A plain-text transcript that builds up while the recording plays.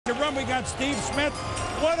can run. We got Steve Smith.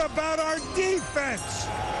 What about our defense?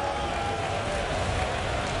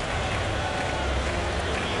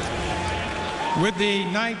 With the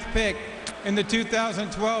 9th pick in the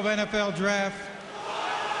 2012 NFL Draft,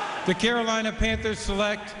 the Carolina Panthers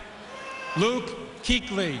select Luke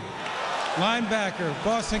Kueckly, linebacker,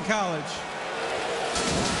 Boston College.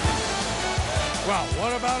 Well,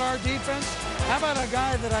 what about our defense? How about a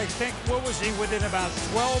guy that I think, what was he, within about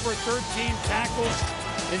 12 or 13 tackles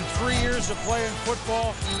in 3 years of playing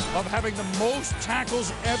football, of having the most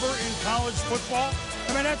tackles ever in college football?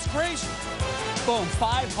 I mean, that's crazy. Boom,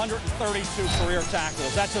 532 career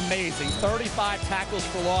tackles. That's amazing. 35 tackles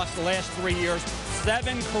for loss the last 3 years.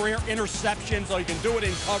 7 career interceptions, so you can do it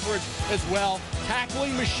in coverage as well.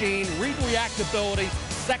 Tackling machine, read reactability,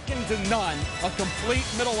 second to none. A complete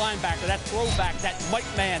middle linebacker, that throwback, that Mike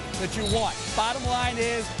man that you want. Bottom line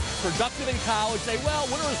is, productive in college. Say, well,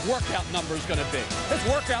 what are his workout numbers going to be? His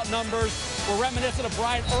workout numbers were reminiscent of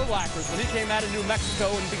Brian Urlacher's when he came out of New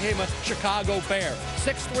Mexico and became a Chicago Bear.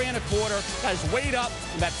 6'3 1/4, got his weight up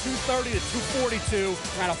from about 230 to 242,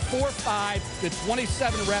 ran a 4.5, did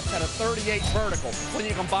 27 reps at a 38 vertical. When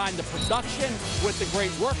you combine the production with the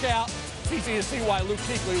great workout, it's easy to see why Luke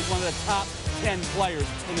Kueckly was one of the top 10 players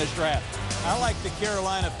in this draft. I like the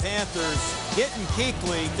Carolina Panthers getting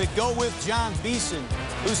Kueckly to go with John Beeson,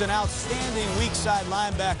 who's an outstanding weak side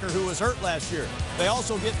linebacker who was hurt last year. They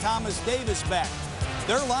also get Thomas Davis back.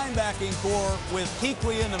 Their linebacking core with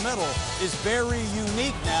Kueckly in the middle is very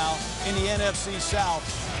unique now in the NFC South.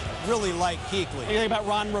 Really like Kueckly. You think about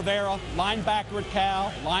Ron Rivera, linebacker at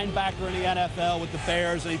Cal, linebacker in the NFL with the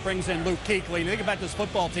Bears, and he brings in Luke Kueckly. And you think about this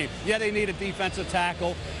football team. Yeah, they need a defensive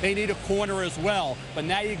tackle. They need a corner as well. But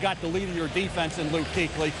now you got the lead of your defense in Luke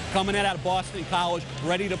Kueckly, coming in out of Boston College,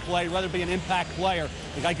 ready to play, rather be an impact player.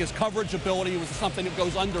 Like his coverage ability was something that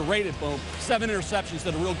goes underrated, boom. 7 interceptions,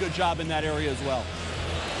 did a real good job in that area as well.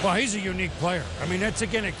 Well, he's a unique player. I mean, that's,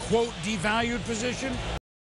 again, a, quote, devalued position.